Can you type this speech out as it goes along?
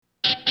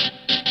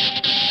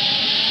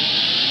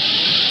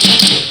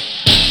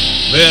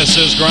This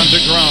is Grunt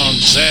to Groan,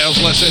 sales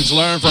lessons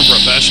learned from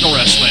professional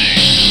wrestling.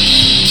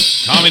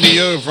 Coming to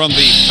you from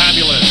the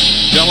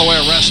fabulous Delaware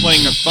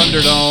Wrestling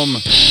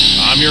Thunderdome,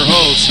 I'm your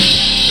host,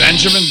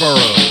 Benjamin Burrows.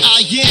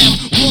 I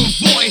am one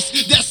voice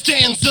that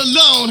stands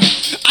alone.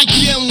 I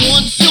am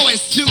one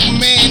choice to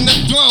man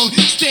the throne.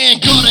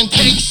 Stand guard and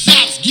take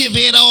shots, give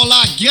it all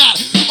I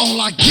got. All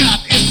I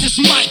got is this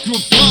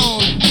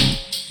microphone.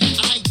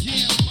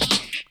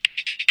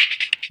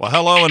 Well,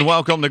 hello and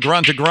welcome to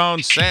Grunt to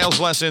Groan, sales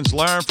lessons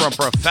learned from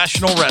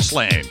professional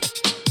wrestling.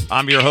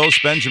 I'm your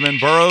host, Benjamin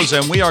Burrows,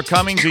 and we are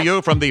coming to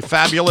you from the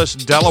fabulous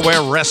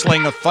Delaware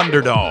Wrestling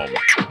Thunderdome.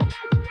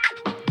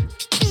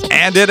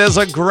 And it is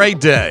a great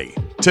day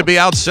to be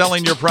out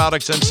selling your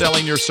products and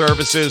selling your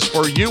services,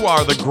 for you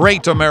are the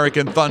great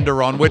American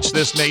thunder on which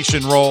this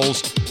nation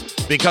rolls,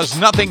 because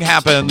nothing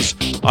happens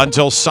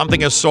until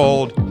something is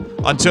sold,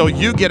 until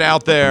you get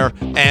out there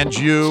and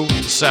you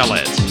sell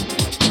it.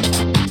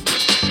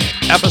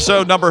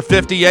 Episode number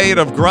 58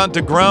 of Grunt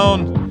to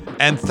Groan,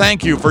 and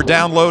thank you for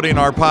downloading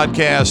our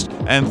podcast,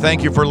 and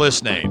thank you for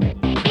listening.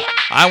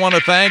 I want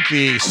to thank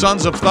the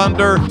Sons of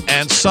Thunder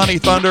and Sunny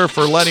Thunder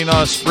for letting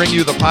us bring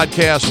you the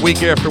podcast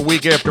week after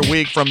week after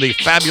week from the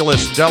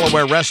fabulous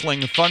Delaware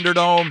Wrestling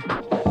Thunderdome.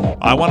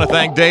 I want to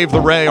thank Dave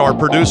the Ray, our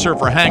producer,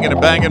 for hanging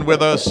and banging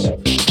with us.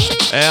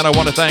 And I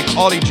want to thank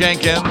Audie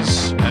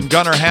Jenkins and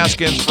Gunnar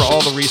Haskins for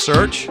all the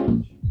research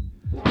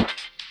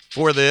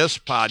for this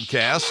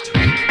podcast.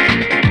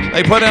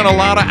 They put in a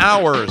lot of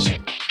hours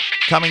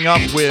coming up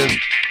with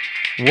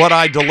what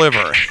I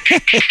deliver.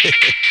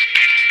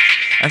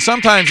 And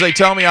sometimes they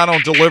tell me I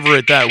don't deliver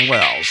it that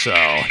well, so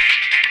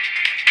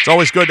it's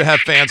always good to have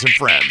fans and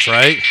friends,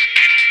 right?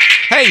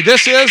 Hey,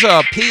 this is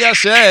a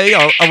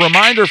PSA, a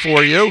reminder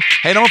for you.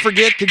 Hey, don't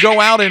forget to go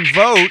out and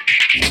vote.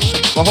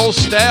 The whole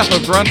staff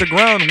of Grunt to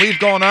Groan, we've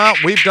gone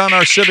out, we've done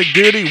our civic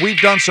duty,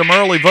 we've done some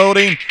early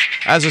voting.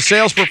 As a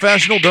sales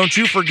professional, don't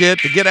you forget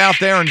to get out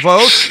there and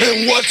vote.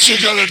 And what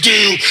you gonna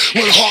do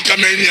when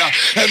Hulkamania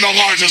and the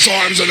largest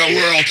arms in the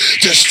world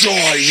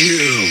destroy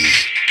you?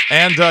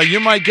 And you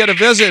might get a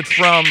visit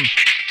from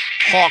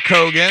Hulk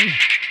Hogan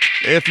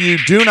if you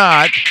do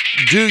not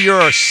do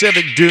your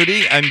civic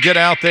duty and get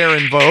out there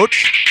and vote.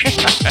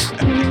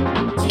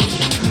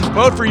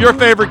 Vote for your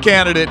favorite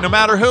candidate, no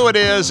matter who it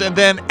is, and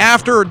then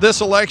after this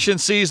election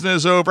season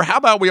is over, how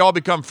about we all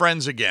become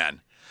friends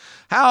again?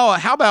 How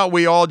about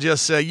we all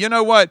just say, you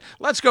know what,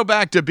 let's go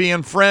back to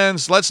being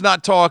friends. Let's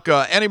not talk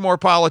any more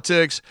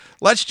politics.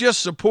 Let's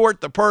just support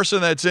the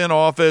person that's in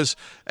office.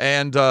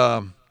 And,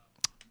 why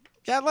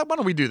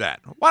don't we do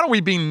that? Why don't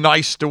we be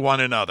nice to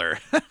one another?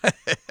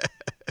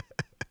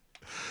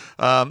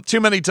 Too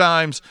many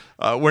times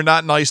we're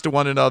not nice to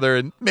one another,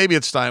 and maybe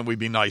it's time we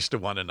be nice to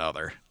one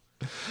another.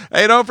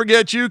 Hey, don't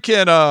forget, you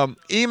can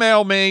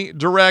email me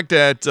direct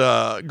at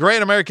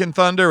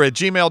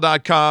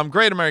greatamericanthunder@gmail.com,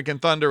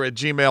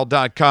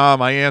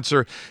 greatamericanthunder@gmail.com. I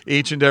answer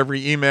each and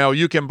every email.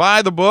 You can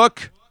buy the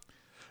book,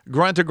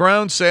 Grunt to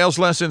Groan, Sales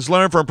Lessons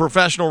Learned from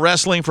Professional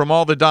Wrestling from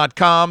all the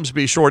 .coms.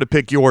 Be sure to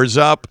pick yours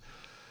up.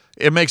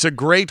 It makes a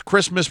great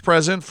Christmas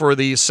present for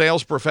the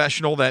sales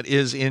professional that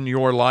is in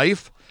your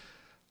life.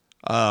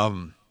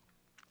 Get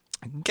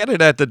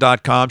it at the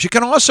 .coms. You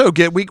can also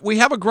get, we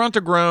have a Grunt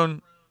to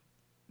Groan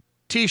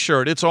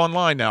T-shirt. It's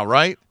online now,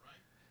 right?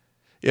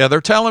 Yeah, they're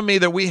telling me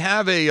that we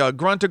have a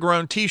Grunt to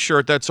Groan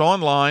T-shirt that's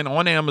online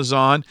on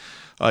Amazon.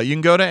 You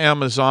can go to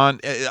Amazon.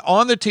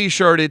 On the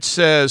T-shirt, it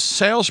says,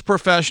 "Sales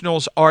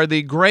professionals are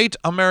the great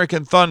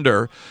American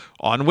thunder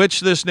on which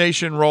this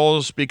nation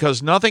rolls,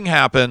 because nothing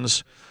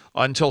happens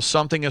until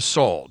something is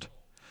sold."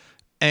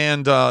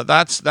 And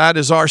that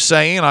is our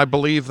saying. I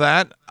believe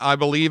that. I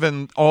believe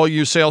in all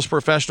you sales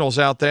professionals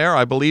out there.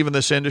 I believe in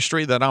this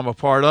industry that I'm a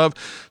part of.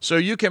 So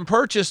you can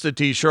purchase the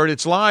T-shirt.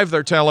 It's live,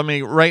 they're telling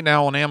me, right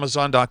now on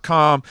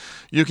Amazon.com.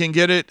 You can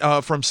get it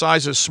from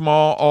sizes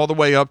small all the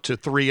way up to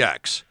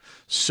 3X.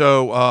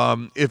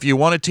 So if you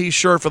want a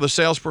T-shirt for the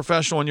sales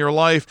professional in your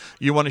life,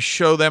 you want to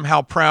show them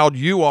how proud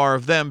you are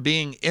of them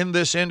being in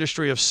this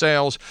industry of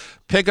sales,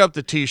 pick up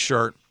the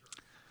T-shirt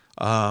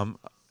on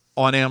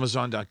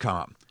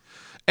Amazon.com.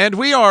 And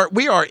we are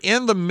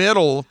in the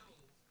middle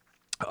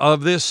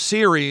of this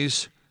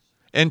series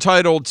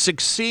entitled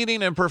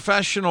Succeeding in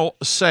Professional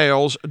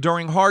Sales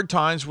During Hard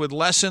Times with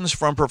Lessons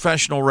from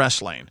Professional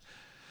Wrestling.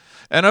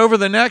 And over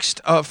the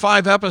next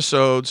 5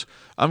 episodes,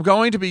 I'm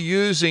going to be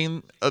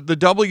using the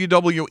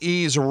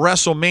WWE's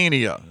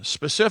WrestleMania,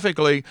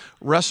 specifically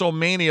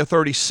WrestleMania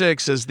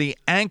 36, as the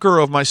anchor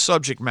of my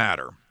subject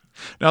matter.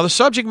 Now, the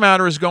subject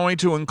matter is going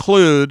to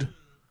include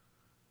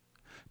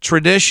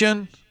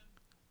tradition,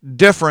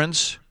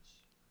 difference,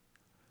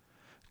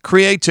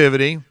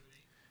 creativity,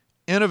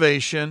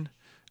 innovation,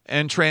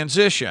 and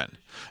transition.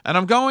 And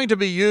I'm going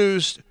to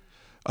use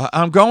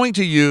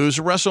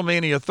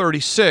WrestleMania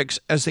 36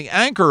 as the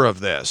anchor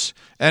of this,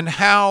 and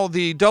how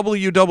the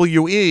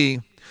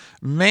WWE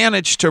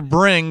managed to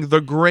bring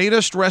the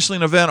greatest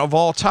wrestling event of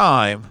all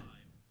time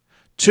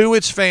to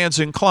its fans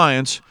and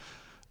clients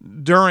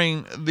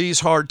during these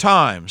hard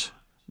times,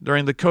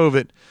 during the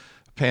COVID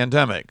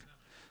pandemic.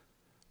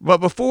 But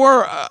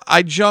before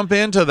I jump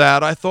into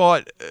that, I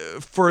thought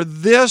for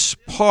this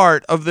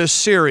part of this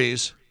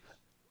series,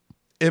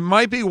 it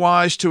might be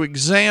wise to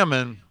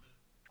examine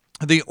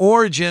the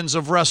origins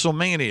of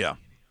WrestleMania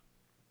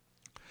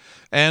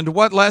and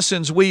what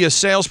lessons we as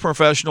sales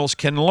professionals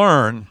can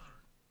learn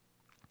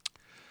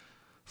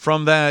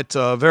from that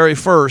very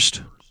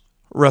first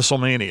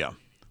WrestleMania.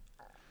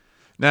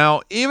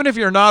 Now, even if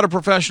you're not a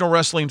professional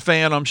wrestling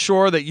fan, I'm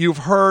sure that you've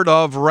heard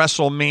of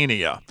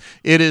WrestleMania.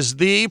 It is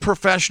the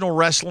professional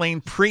wrestling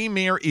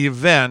premier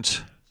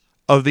event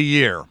of the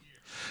year.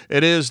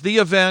 It is the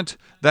event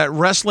that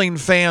wrestling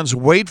fans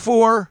wait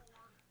for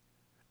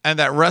and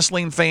that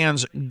wrestling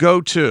fans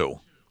go to.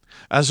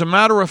 As a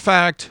matter of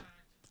fact,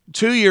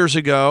 2 years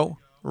ago,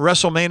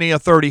 WrestleMania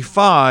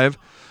 35,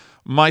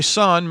 my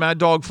son, Mad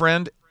Dog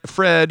friend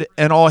Fred,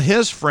 and all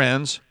his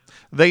friends,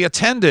 they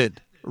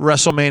attended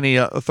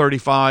WrestleMania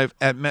 35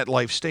 at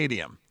MetLife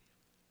Stadium.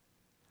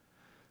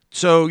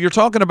 So you're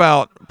talking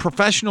about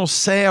professional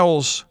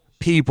sales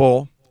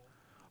people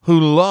who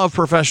love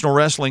professional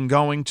wrestling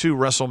going to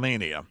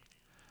WrestleMania.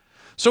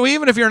 So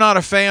even if you're not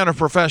a fan of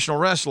professional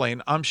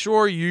wrestling, I'm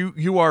sure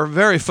you are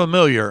very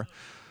familiar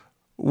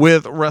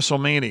with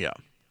WrestleMania.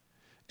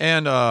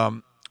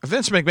 And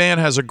Vince McMahon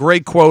has a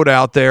great quote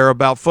out there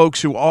about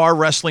folks who are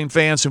wrestling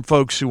fans and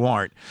folks who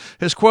aren't.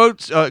 His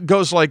quote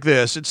goes like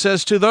this. It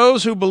says, "To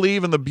those who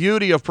believe in the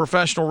beauty of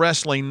professional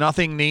wrestling,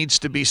 nothing needs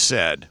to be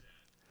said.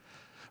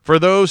 For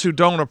those who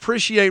don't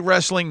appreciate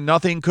wrestling,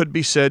 nothing could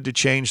be said to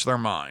change their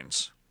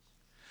minds."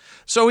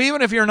 So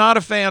even if you're not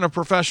a fan of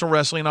professional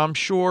wrestling, I'm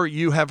sure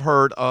you have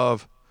heard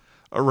of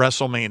a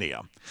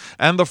WrestleMania.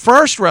 And the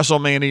first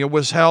WrestleMania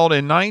was held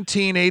in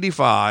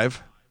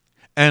 1985,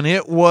 and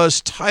it was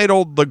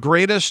titled the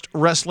greatest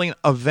wrestling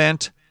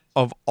event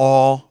of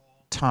all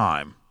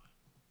time.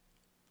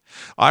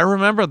 I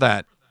remember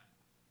that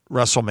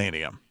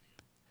WrestleMania.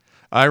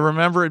 I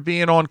remember it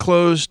being on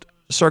closed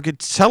circuit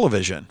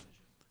television,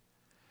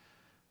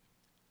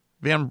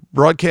 being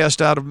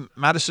broadcast out of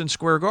Madison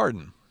Square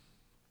Garden.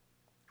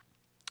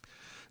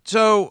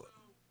 So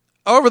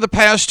over the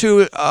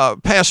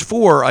past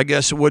four, I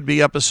guess it would be,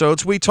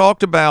 episodes, we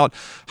talked about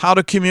how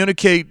to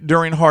communicate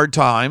during hard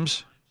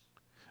times.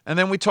 And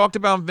then we talked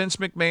about Vince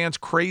McMahon's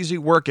crazy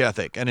work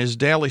ethic and his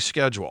daily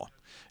schedule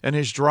and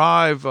his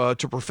drive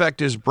to perfect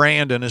his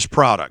brand and his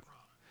product.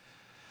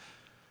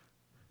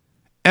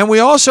 And we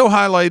also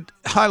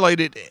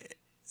highlighted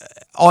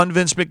on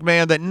Vince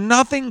McMahon that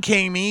nothing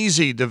came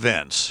easy to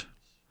Vince.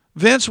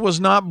 Vince was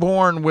not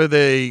born with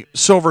a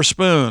silver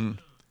spoon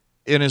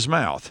in his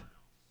mouth.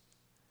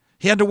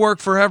 He had to work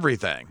for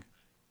everything.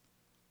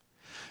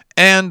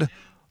 And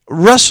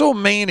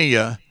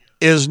WrestleMania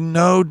is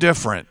no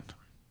different.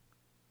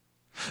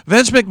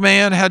 Vince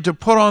McMahon had to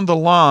put on the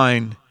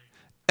line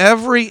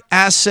every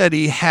asset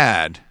he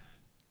had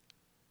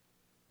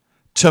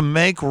to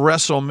make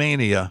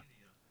WrestleMania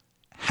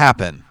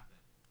happen.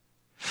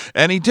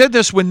 And he did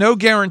this with no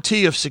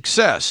guarantee of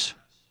success.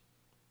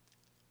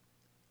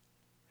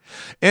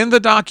 In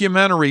the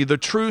documentary, The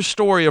True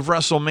Story of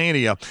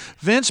WrestleMania,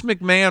 Vince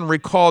McMahon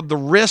recalled the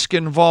risk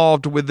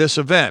involved with this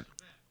event.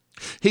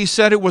 He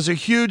said it was a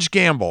huge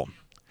gamble,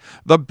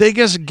 the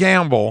biggest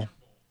gamble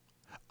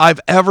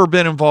I've ever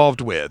been involved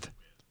with.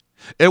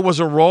 It was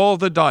a roll of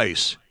the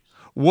dice.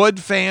 Would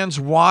fans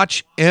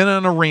watch in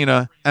an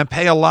arena and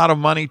pay a lot of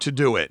money to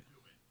do it?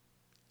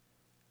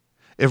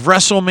 If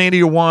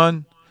WrestleMania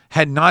 1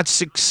 had not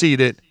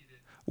succeeded,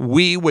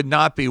 we would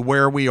not be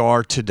where we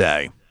are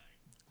today.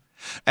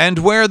 And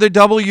where the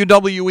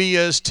WWE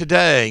is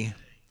today,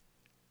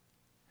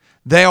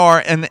 they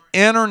are an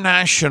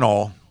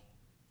international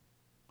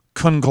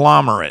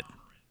conglomerate.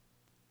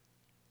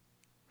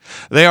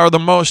 They are the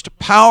most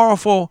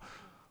powerful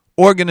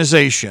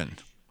organization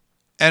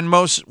and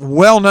most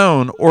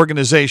well-known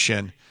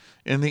organization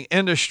in the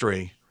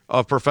industry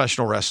of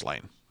professional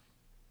wrestling.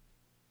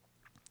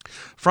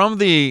 From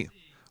the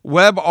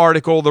web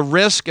article, The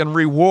Risk and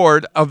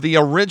Reward of the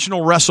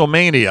Original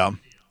WrestleMania,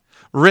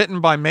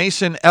 written by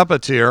Mason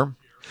Epatier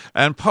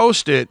and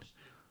posted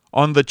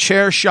on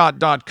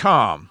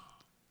thechairshot.com,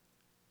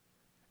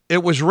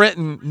 it was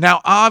written,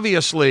 now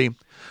obviously,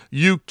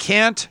 you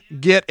can't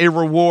get a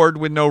reward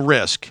with no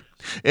risk.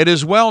 It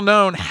is well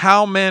known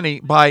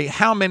by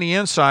how many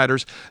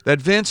insiders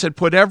that Vince had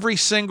put every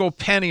single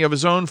penny of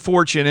his own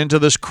fortune into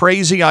this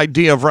crazy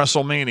idea of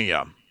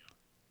WrestleMania.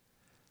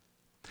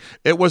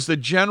 It was the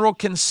general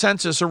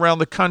consensus around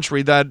the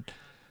country that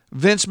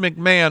Vince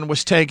McMahon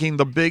was taking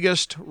the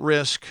biggest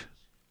risk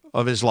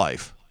of his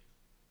life.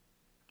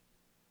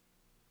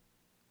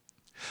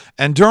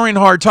 And during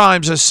hard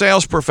times as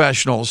sales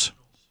professionals,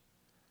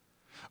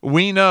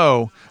 we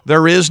know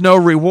there is no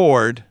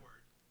reward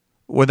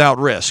without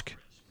risk.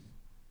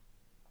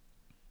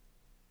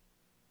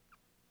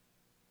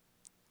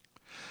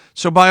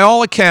 So by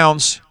all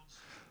accounts,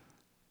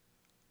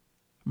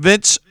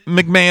 Vince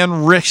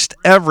McMahon risked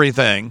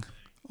everything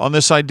on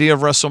this idea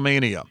of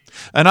WrestleMania.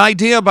 An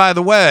idea, by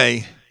the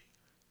way,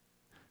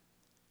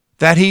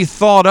 that he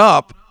thought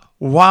up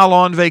while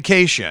on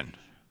vacation.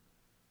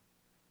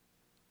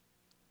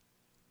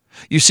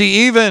 You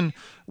see, even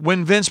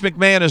when Vince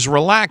McMahon is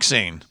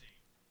relaxing,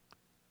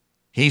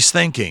 he's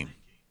thinking.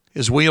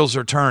 His wheels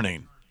are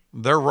turning.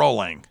 They're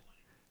rolling.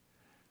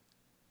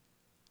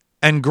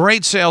 And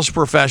great sales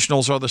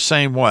professionals are the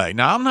same way.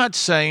 Now, I'm not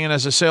saying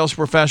as a sales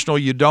professional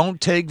you don't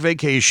take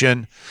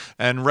vacation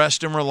and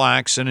rest and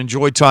relax and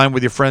enjoy time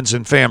with your friends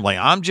and family.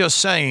 I'm just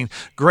saying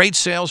great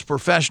sales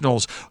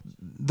professionals,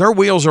 their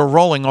wheels are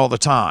rolling all the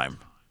time.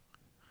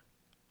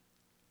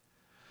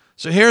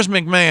 So here's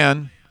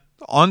McMahon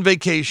on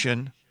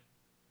vacation,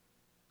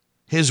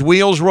 his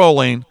wheels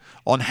rolling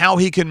on how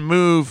he can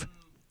move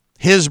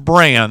his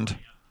brand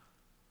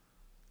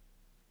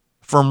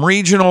from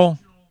regional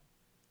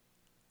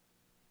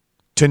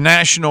to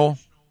national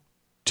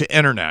to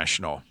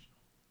international.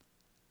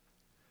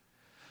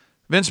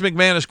 Vince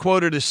McMahon is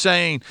quoted as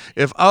saying,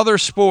 if other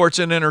sports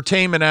and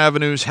entertainment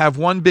avenues have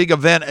one big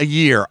event a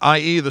year,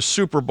 i.e. the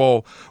Super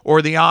Bowl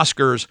or the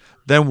Oscars,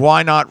 then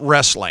why not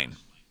wrestling?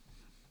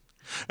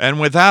 And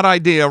with that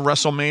idea,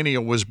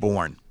 WrestleMania was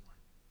born.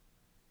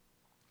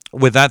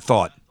 With that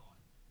thought.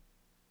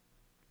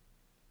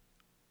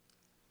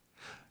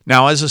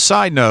 Now, as a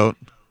side note,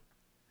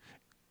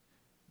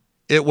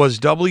 it was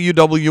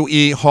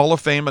WWE Hall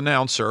of Fame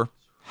announcer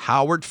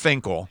Howard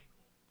Finkel,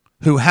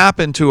 who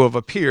happened to have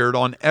appeared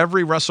on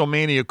every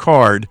WrestleMania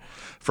card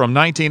from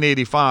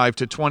 1985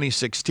 to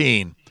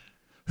 2016,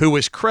 who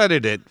is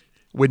credited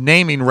with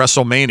naming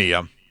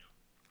WrestleMania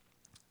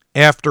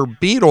after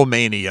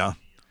Beatlemania,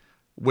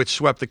 which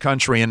swept the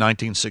country in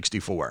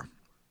 1964.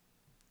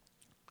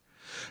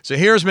 So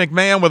here's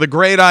McMahon with a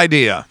great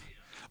idea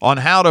on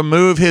how to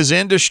move his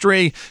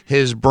industry,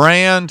 his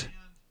brand,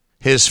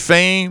 his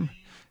fame,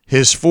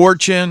 his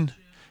fortune,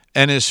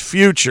 and his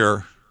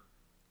future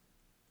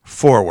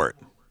forward.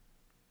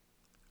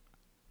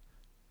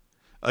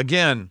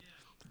 Again,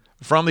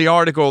 from the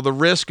article, The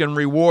Risk and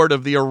Reward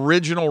of the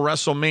Original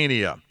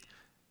WrestleMania,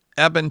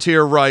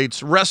 Ebentier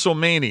writes,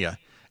 WrestleMania,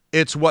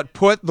 it's what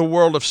put the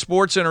world of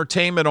sports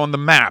entertainment on the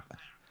map.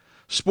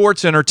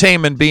 Sports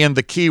entertainment being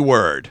the key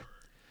word.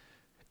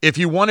 If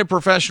you wanted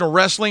professional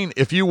wrestling,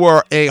 if you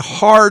were a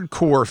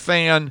hardcore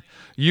fan,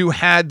 you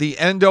had the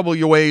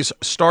NWA's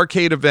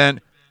Starrcade event,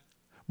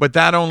 but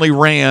that only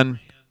ran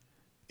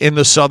in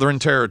the Southern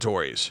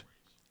Territories.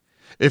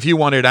 If you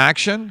wanted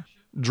action,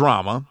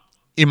 drama,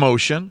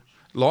 emotion,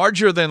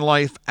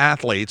 larger-than-life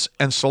athletes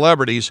and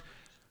celebrities,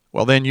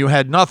 well, then you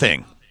had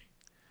nothing.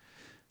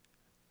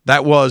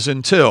 That was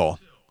until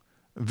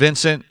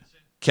Vincent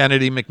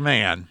Kennedy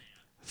McMahon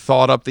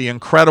thought up the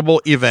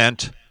incredible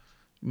event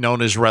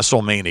known as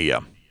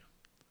WrestleMania.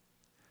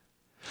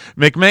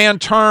 McMahon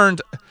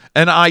turned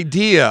an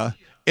idea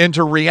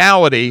into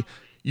reality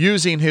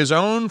using his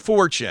own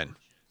fortune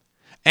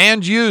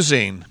and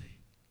using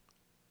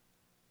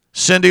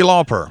Cyndi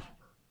Lauper,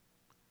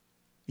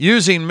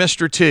 using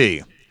Mr.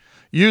 T,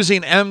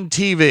 using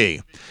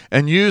MTV,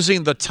 and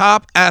using the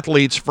top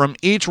athletes from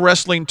each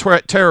wrestling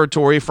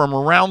territory from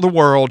around the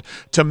world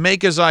to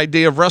make his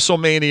idea of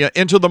WrestleMania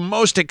into the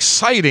most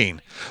exciting,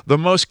 the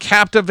most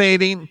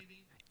captivating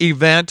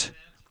event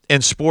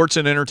in sports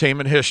and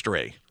entertainment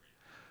history.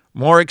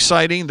 More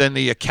exciting than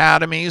the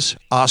Academy's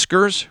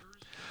Oscars,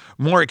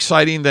 more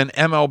exciting than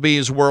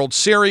MLB's World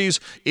Series,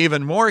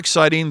 even more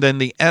exciting than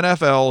the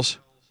NFL's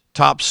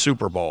top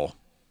Super Bowl.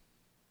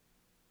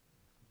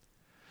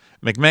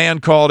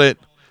 McMahon called it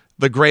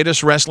the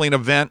greatest wrestling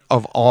event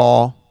of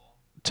all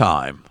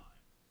time.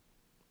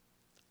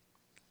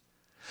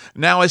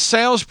 Now, as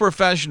sales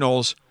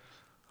professionals,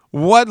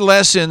 what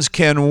lessons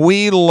can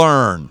we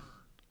learn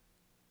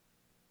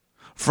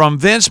from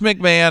Vince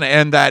McMahon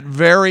and that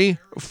very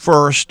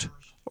first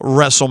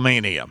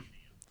WrestleMania,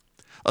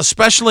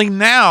 especially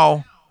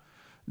now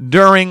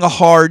during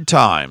hard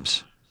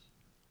times?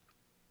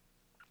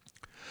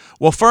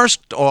 Well,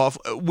 first off,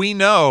 we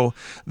know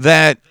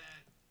that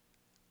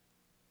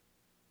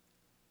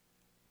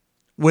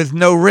with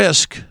no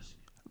risk,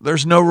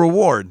 there's no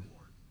reward.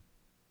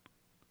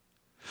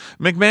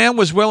 McMahon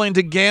was willing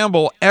to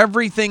gamble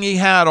everything he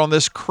had on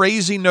this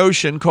crazy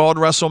notion called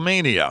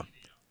WrestleMania.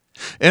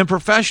 In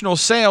professional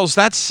sales,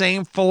 that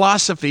same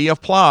philosophy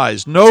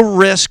applies. No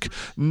risk,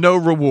 no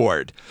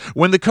reward.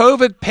 When the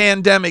COVID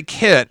pandemic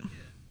hit,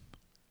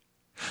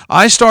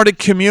 I started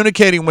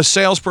communicating with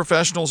sales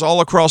professionals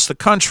all across the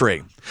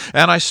country,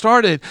 and I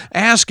started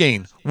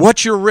asking,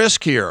 what's your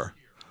risk here?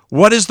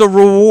 What is the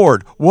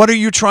reward? What are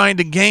you trying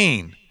to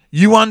gain?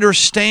 You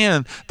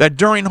understand that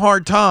during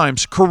hard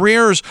times,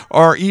 careers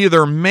are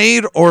either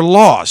made or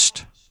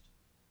lost.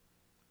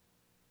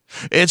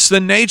 It's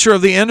the nature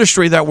of the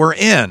industry that we're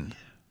in.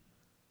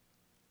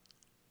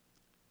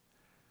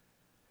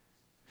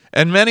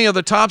 And many of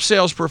the top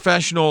sales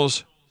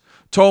professionals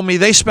told me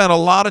they spent a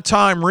lot of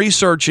time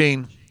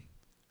researching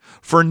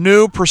for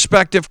new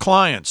prospective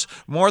clients,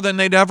 more than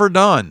they'd ever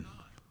done.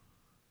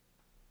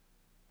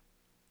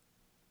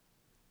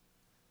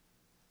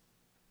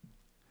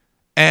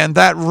 And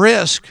that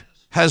risk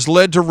has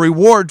led to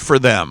reward for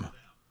them.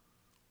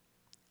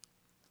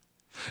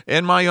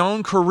 In my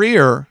own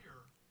career,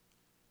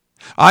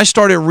 I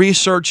started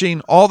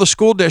researching all the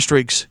school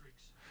districts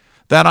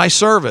that I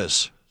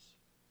service,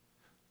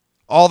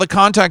 all the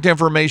contact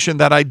information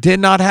that I did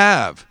not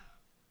have.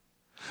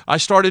 I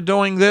started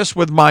doing this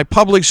with my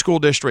public school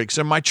districts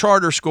and my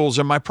charter schools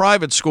and my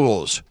private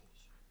schools.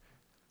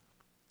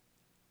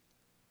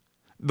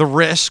 The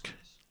risk,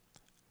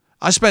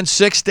 I spent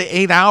 6 to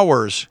 8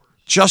 hours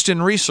just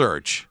in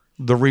research.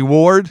 The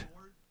reward,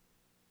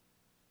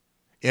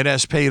 it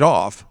has paid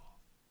off.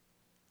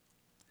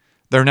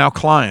 They're now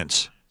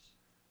clients.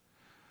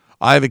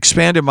 I have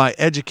expanded my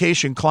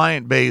education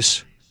client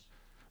base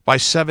by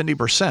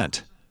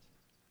 70%.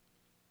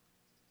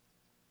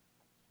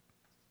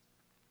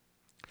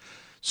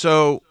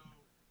 So,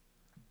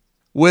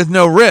 with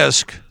no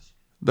risk,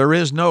 there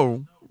is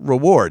no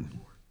reward.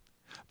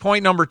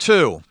 Point number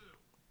 2.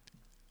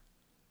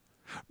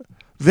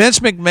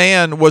 Vince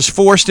McMahon was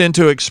forced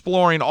into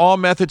exploring all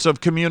methods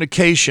of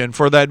communication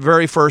for that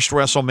very first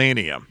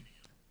WrestleMania.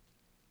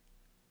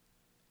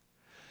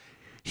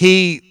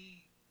 He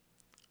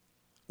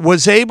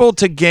was able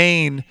to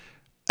gain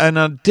an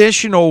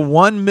additional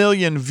 1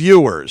 million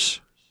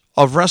viewers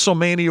of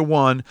WrestleMania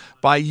 1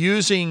 by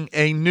using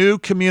a new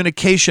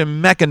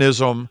communication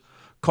mechanism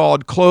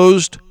called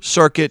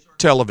closed-circuit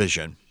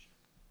television.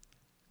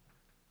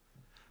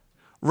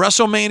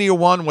 WrestleMania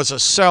 1 was a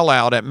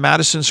sellout at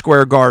Madison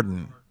Square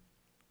Garden.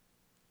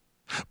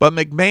 But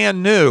McMahon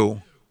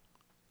knew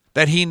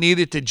that he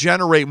needed to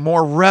generate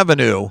more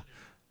revenue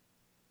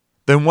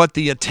than what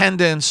the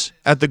attendance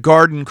at the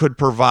Garden could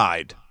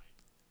provide.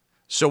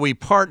 So he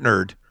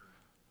partnered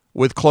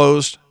with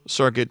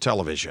closed-circuit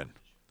television,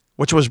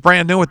 which was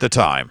brand new at the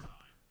time.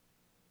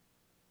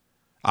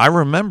 I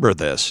remember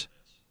this.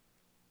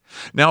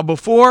 Now,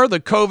 before the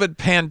COVID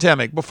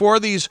pandemic, before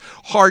these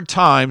hard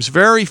times,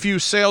 very few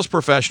sales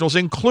professionals,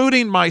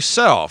 including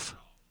myself,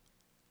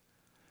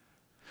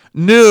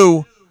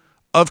 knew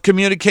of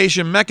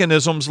communication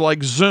mechanisms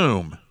like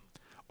Zoom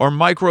or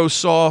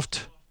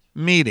Microsoft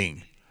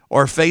Meeting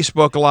or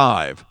Facebook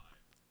Live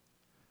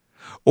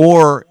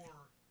or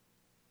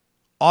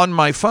on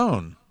my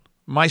phone,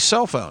 my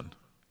cell phone,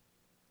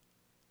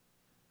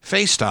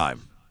 FaceTime.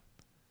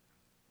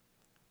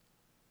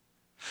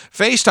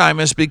 FaceTime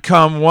has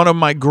become one of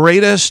my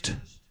greatest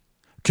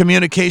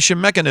communication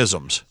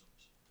mechanisms.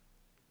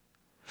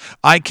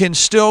 I can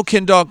still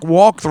conduct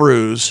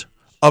walkthroughs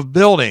of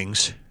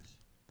buildings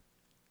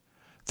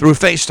through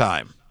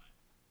FaceTime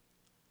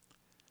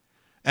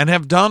and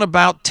have done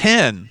about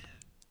 10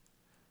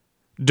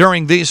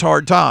 during these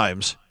hard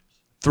times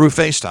through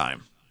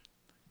FaceTime.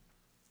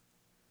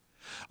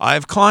 I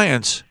have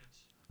clients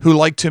who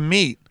like to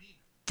meet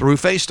through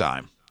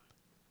FaceTime.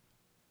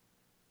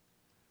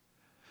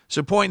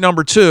 So point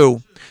number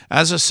 2,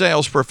 as a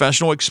sales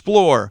professional,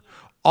 explore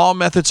all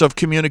methods of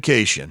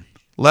communication.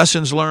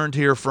 Lessons learned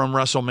here from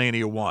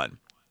WrestleMania 1.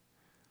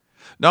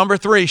 Number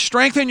 3,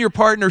 strengthen your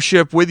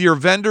partnership with your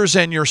vendors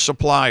and your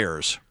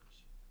suppliers.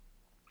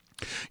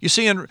 You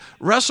see, in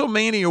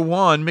WrestleMania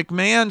 1,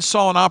 McMahon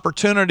saw an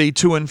opportunity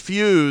to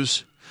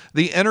infuse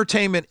the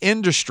entertainment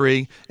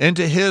industry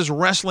into his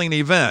wrestling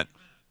event.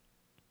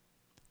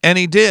 And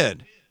he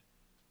did.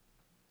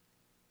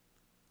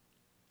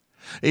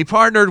 He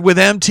partnered with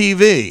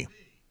MTV.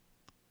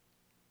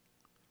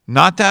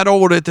 Not that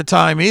old at the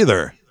time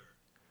either.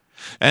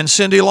 And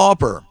Cyndi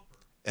Lauper,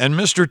 and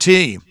Mr.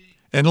 T,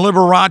 and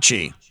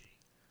Liberace,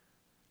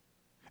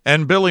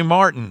 and Billy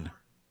Martin,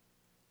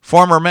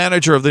 former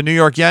manager of the New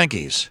York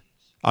Yankees.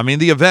 I mean,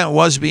 the event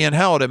was being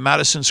held at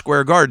Madison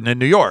Square Garden in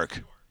New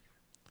York.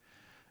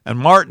 And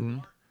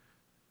Martin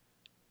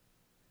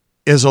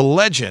is a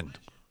legend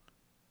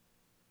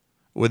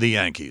with the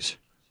Yankees.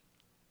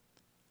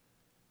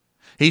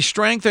 He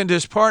strengthened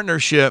his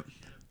partnership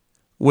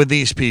with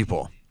these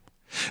people.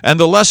 And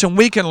the lesson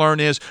we can learn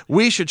is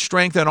we should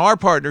strengthen our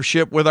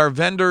partnership with our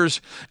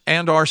vendors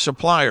and our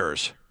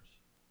suppliers.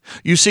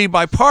 You see,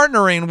 by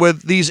partnering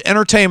with these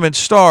entertainment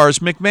stars,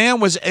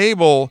 McMahon was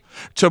able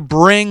to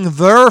bring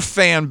their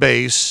fan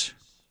base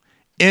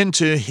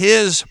into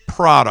his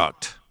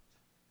product.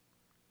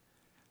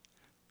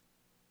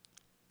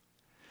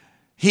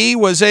 He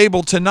was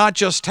able to not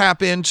just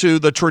tap into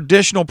the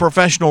traditional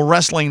professional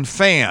wrestling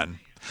fan,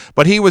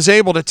 but he was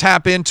able to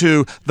tap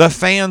into the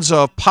fans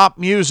of pop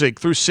music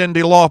through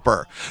Cyndi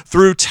Lauper,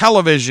 through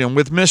television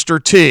with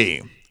Mr.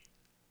 T,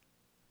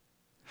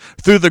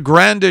 through the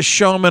grandest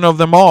showman of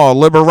them all,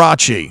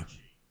 Liberace,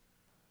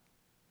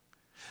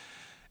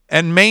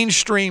 and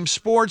mainstream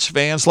sports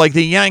fans like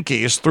the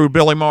Yankees through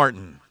Billy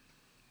Martin.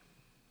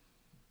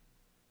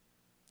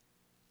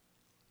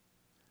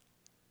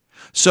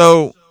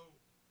 So,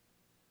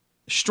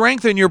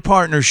 strengthen your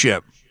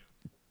partnership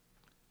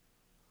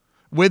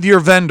with your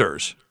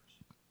vendors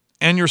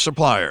and your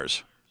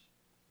suppliers,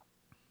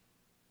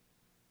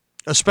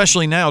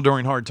 especially now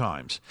during hard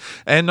times.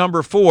 And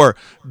number 4,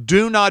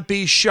 do not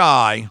be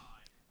shy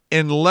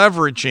in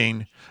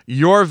leveraging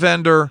your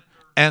vendor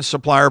and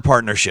supplier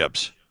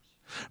partnerships.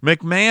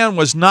 McMahon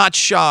was not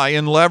shy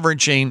in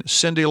leveraging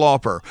Cyndi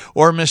Lauper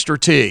or Mr.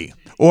 T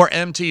or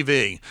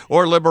MTV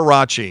or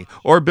Liberace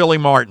or Billy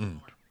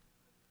Martin.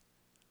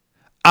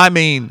 I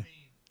mean,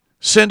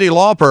 Cyndi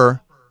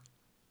Lauper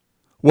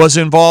was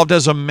involved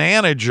as a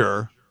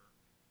manager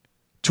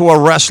to a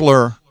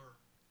wrestler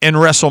in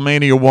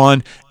WrestleMania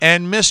 1,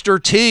 and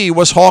Mr. T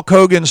was Hulk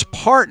Hogan's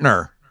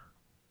partner.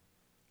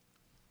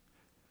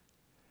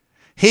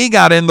 He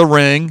got in the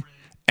ring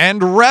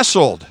and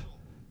wrestled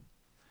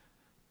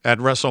at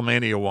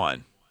WrestleMania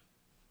 1.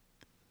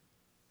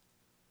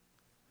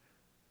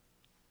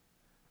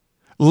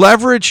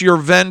 Leverage your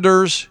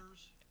vendors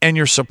and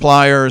your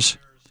suppliers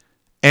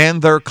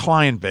and their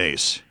client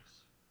base.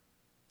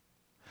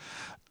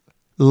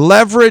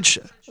 Leverage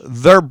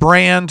their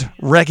brand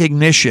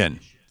recognition.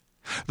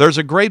 There's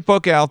a great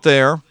book out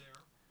there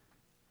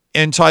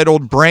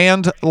entitled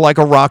Brand Like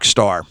a Rock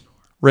Star,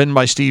 written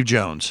by Steve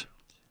Jones.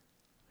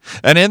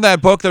 And in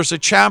that book, there's a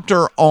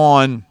chapter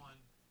on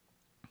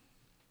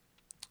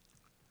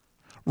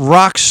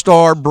rock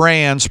star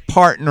brands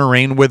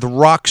partnering with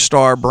rock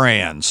star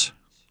brands.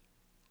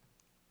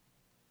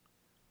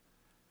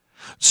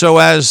 So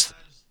as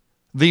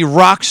the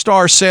rock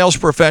star sales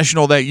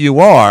professional that you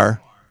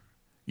are,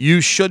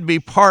 you should be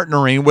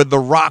partnering with the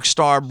rock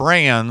star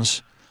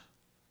brands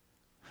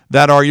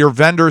that are your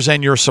vendors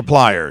and your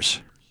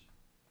suppliers.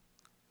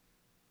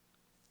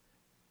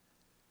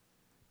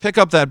 Pick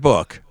up that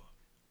book,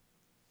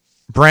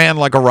 Brand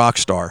Like a Rock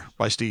Star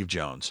by Steve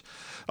Jones.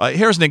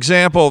 Here's an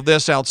example of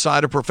this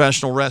outside of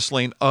professional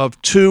wrestling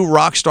of two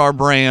rock star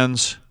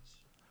brands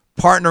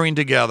partnering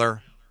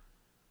together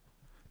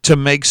to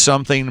make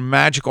something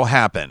magical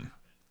happen.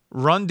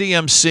 Run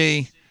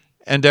DMC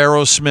and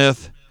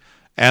Aerosmith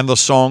and the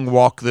song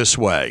Walk This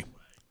Way.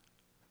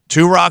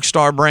 Two rock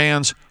star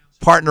brands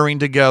partnering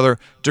together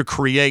to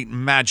create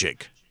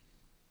magic.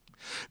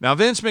 Now,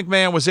 Vince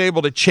McMahon was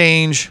able to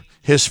change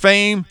his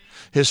fame,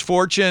 his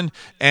fortune,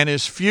 and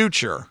his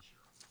future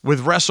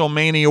with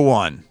WrestleMania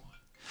 1.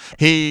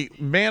 He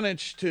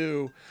managed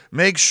to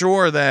make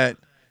sure that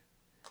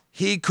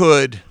he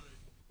could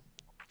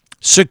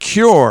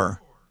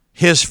secure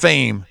his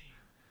fame,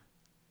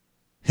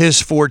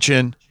 his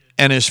fortune,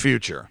 and his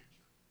future.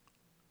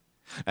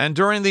 And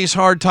during these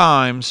hard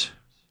times,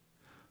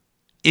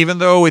 even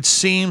though it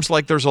seems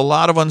like there's a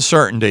lot of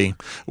uncertainty,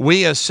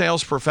 we as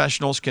sales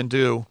professionals can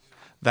do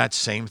that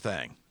same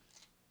thing.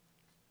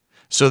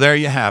 So there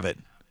you have it.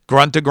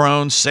 Grunt to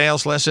Groan,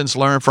 sales lessons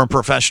learned from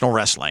professional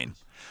wrestling.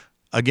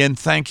 Again,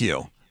 thank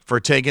you for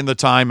taking the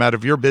time out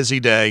of your busy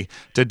day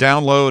to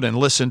download and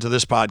listen to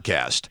this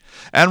podcast.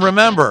 And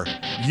remember,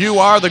 you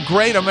are the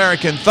great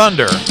American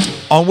thunder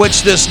on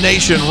which this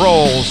nation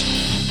rolls,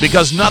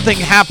 because nothing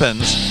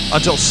happens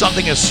until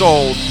something is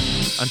sold,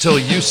 until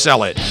you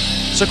sell it.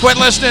 So quit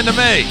listening to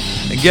me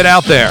and get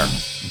out there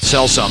and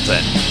sell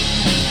something.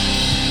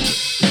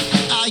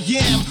 I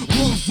am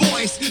one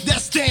voice that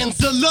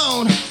stands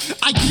alone.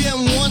 I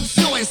am one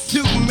choice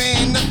to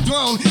man the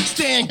throne.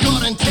 Stand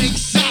guard and take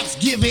shots.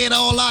 Give it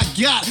all I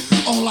got.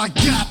 All I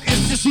got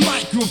is this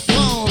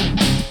microphone.